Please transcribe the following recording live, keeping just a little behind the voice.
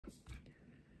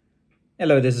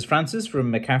Hello, this is Francis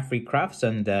from McCaffrey Crafts,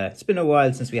 and it's been a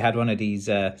while since we had one of these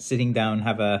sitting down,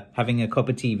 having a cup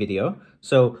of tea video.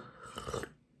 So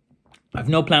I've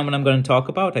no plan what I'm going to talk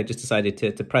about. I just decided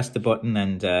to press the button,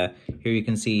 and here you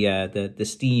can see the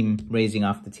steam raising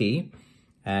off the tea.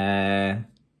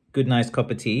 Good, nice cup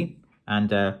of tea,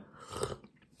 and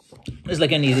just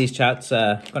like any of these chats,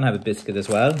 going to have a biscuit as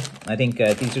well. I think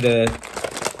these are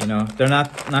they're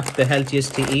not the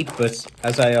healthiest to eat, but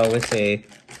as I always say,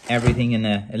 everything in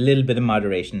a little bit of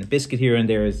moderation. A biscuit here and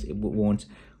there won't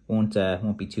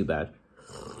be too bad.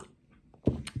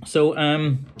 So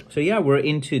yeah, we're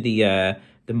into the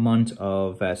month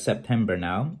of September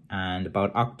now, and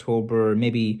about October,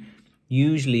 maybe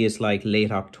usually it's like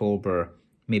late October,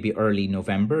 maybe early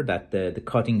November, that the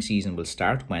cutting season will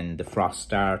start, when the frost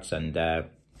starts, and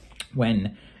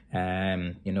when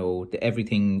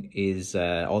everything is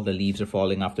all the leaves are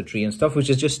falling off the tree and stuff, which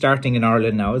is just starting in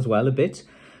Ireland now as well a bit.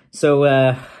 So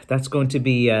that's going to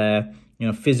be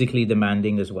physically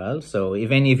demanding as well. So if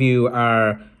any of you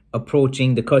are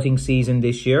approaching the cutting season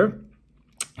this year,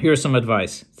 here's some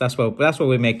advice. That's what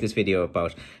we make this video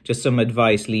about. Just some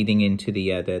advice leading into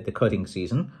the cutting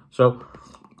season. So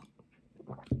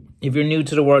if you're new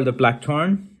to the world of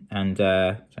Blackthorn, and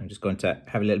so I'm just going to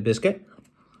have a little biscuit.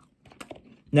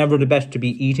 Never the best to be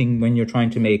eating when you're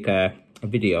trying to make a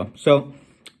video. So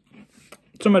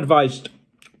some advice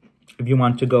if you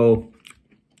want to go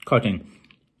cutting.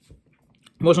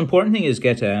 Most important thing is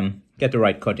get the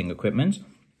right cutting equipment.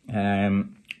 A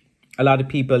lot of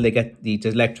people, they get these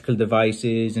electrical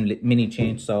devices and mini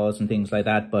chainsaws and things like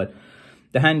that, but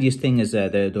the handiest thing is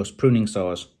those pruning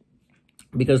saws,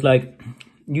 because like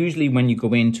usually when you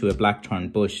go into a blackthorn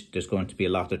bush, there's going to be a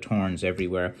lot of thorns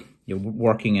everywhere. You're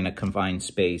working in a confined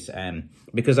space.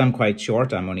 Because I'm quite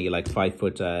short, I'm only like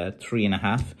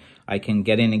 5'3.5". I can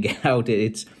get in and get out.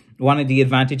 It's one of the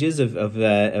advantages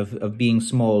of being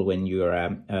small when you're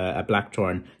a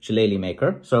blackthorn shillelagh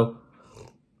maker. So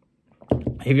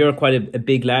if you're quite a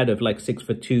big lad of like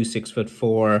 6'2",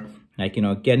 6'4",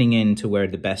 like, getting into where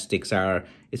the best sticks are,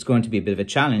 it's going to be a bit of a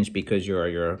challenge, because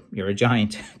you're a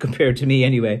giant compared to me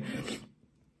anyway.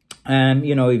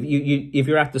 If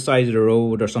you're at the side of the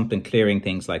road or something, clearing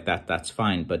things like that, that's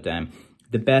fine. But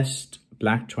the best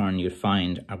blackthorn you'd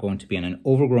find are going to be in an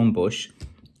overgrown bush,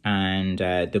 and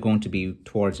they're going to be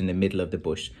towards in the middle of the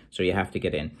bush. So you have to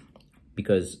get in,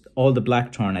 because all the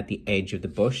blackthorn at the edge of the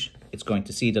bush, it's going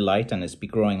to see the light and it's be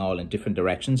growing all in different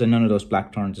directions. And none of those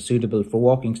blackthorns are suitable for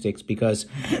walking sticks, because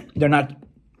they're not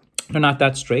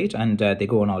that straight, and they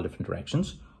go in all different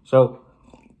directions. So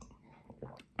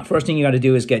first thing you got to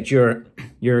do is get your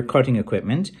cutting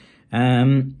equipment.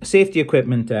 Safety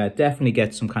equipment, definitely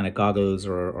get some kind of goggles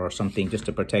or something just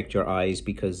to protect your eyes,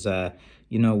 because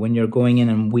when you're going in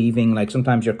and weaving, like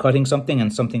sometimes you're cutting something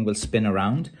and something will spin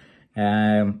around.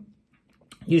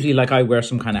 Usually, like, I wear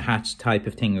some kind of hat type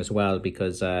of thing as well,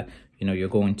 because you're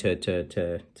going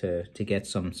to get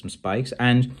some spikes.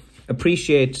 And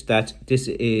appreciate that this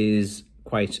is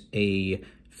quite a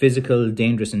physical,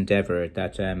 dangerous endeavor.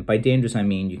 That by dangerous I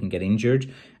mean you can get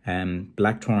injured.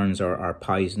 Blackthorns are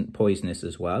poisonous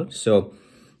as well. So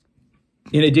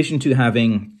in addition to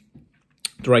having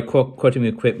the right cutting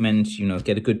equipment,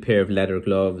 get a good pair of leather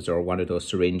gloves or one of those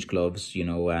syringe gloves,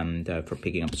 for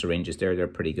picking up syringes. They're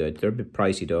pretty good. They're a bit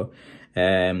pricey though.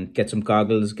 Get some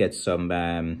goggles, get some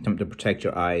something to protect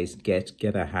your eyes, get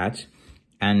a hat,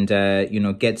 and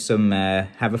get some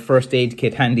have a first aid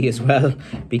kit handy as well,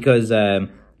 because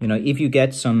if you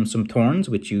get some thorns,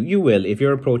 which you will, if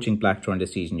you're approaching blackthorn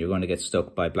this season, you're going to get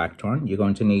stuck by blackthorn. You're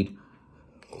going to need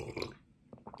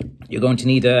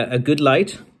a good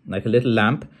light, like a little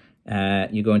lamp.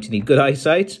 You're going to need good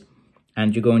eyesight,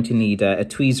 and you're going to need a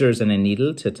tweezers and a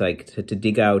needle to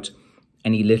dig out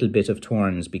any little bit of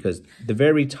thorns, because the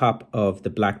very top of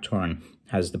the blackthorn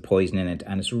has the poison in it,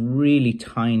 and it's really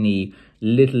tiny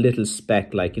little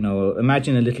speck, like,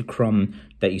 imagine a little crumb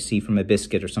that you see from a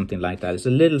biscuit or something like that. It's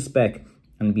a little speck,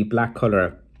 and it'll be black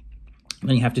color,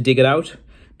 and you have to dig it out,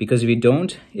 because if you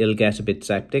don't, it'll get a bit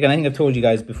septic. And I think I've told you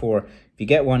guys before, if you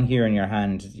get one here in your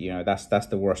hand, that's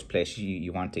the worst place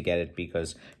you want to get it,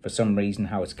 because for some reason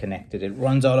how it's connected, it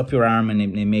runs all up your arm, and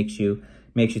it makes you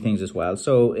things as well.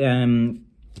 So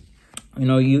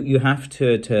you have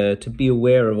to be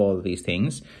aware of all of these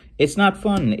things. It's not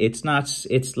fun. It's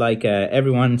like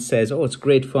everyone says, oh, it's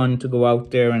great fun to go out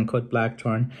there and cut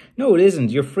blackthorn. No, it isn't.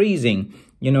 You're freezing.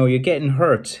 You're getting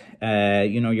hurt.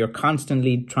 You're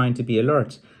constantly trying to be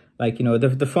alert. Like,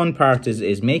 the fun part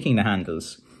is making the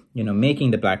handles,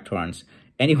 making the blackthorns.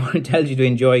 Anyone who tells you to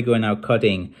enjoy going out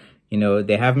cutting, you know,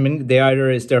 they haven't been, they either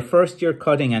is their first year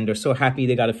cutting and they're so happy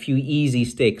they got a few easy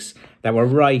sticks that were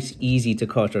right easy to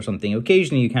cut or something.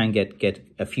 Occasionally you can get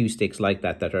a few sticks like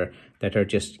that that are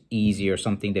just easy, or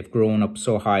something they've grown up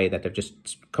so high that they're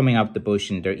just coming out the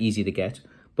bush and they're easy to get.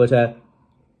 But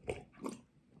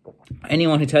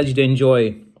anyone who tells you to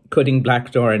enjoy cutting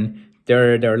blackthorn,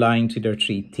 they're lying to their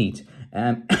teeth.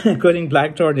 Cutting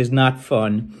blackthorn is not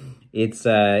fun. It's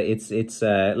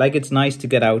like, it's nice to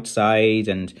get outside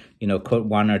and, you know, cut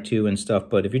one or two and stuff,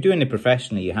 but if you're doing it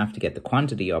professionally, you have to get the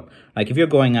quantity up. Like if you're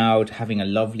going out, having a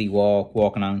lovely walk,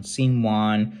 walking on scene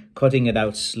one, cutting it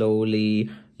out slowly,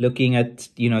 looking at,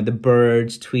 you know, the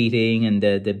birds tweeting and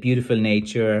the beautiful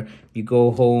nature, you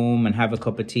go home and have a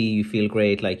cup of tea, you feel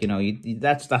great. Like, you know,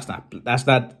 that's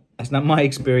not my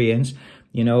experience.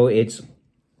 You know, it's,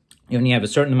 you only have a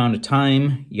certain amount of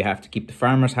time. You have to keep the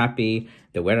farmers happy.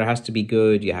 The weather has to be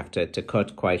good. You have to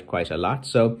cut quite a lot.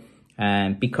 So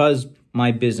because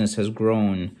my business has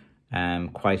grown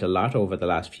quite a lot over the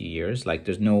last few years, like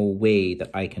there's no way that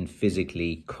I can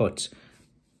physically cut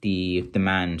the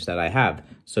demand that I have.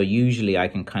 So usually I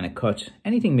can kind of cut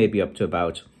anything maybe up to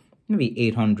about maybe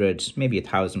 800, maybe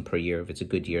 1,000 per year if it's a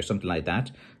good year, something like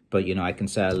that. But, you know, I can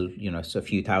sell, you know, a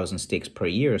few thousand sticks per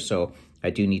year. So I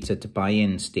do need to buy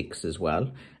in sticks as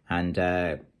well. And,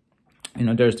 you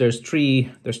know, there's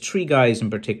three guys in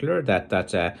particular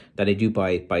that I do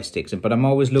buy sticks in, but I'm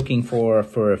always looking for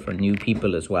new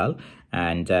people as well.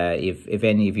 And if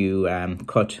any of you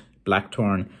cut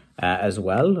blackthorn as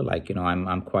well, like, you know,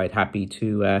 I'm quite happy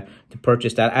to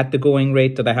purchase that at the going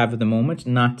rate that I have at the moment.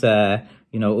 Not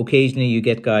you know, occasionally you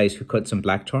get guys who cut some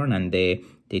blackthorn and they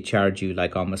charge you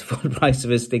like almost full price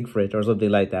of a stick for it or something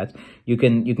like that. You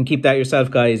can keep that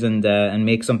yourself, guys, and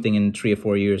make something in 3 or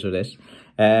 4 years with it.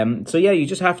 So yeah, you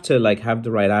just have to like have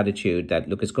the right attitude that,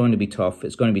 look, it's going to be tough,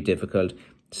 it's going to be difficult.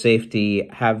 Safety,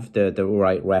 have the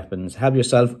right weapons, have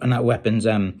yourself, not weapons,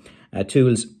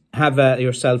 tools, have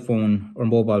your cell phone or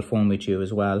mobile phone with you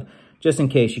as well, just in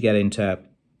case you get into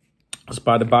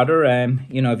spot a bother.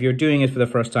 You know, if you're doing it for the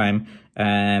first time,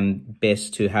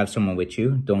 best to have someone with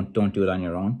you. Don't do it on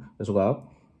your own as well.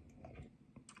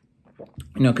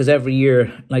 You know, because every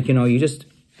year, like, you know, you just,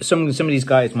 some of these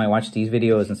guys might watch these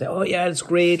videos and say, oh yeah, it's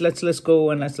great, let's go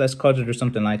and let's cut it or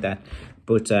something like that.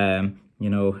 But you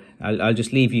know, I'll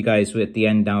just leave you guys with the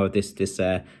end now of this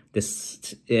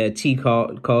tea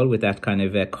call with that kind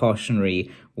of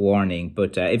cautionary warning.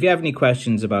 But if you have any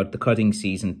questions about the cutting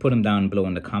season, put them down below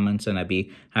in the comments and I'd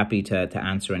be happy to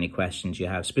answer any questions you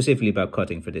have specifically about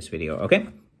cutting for this video. Okay,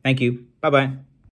 thank you, bye bye.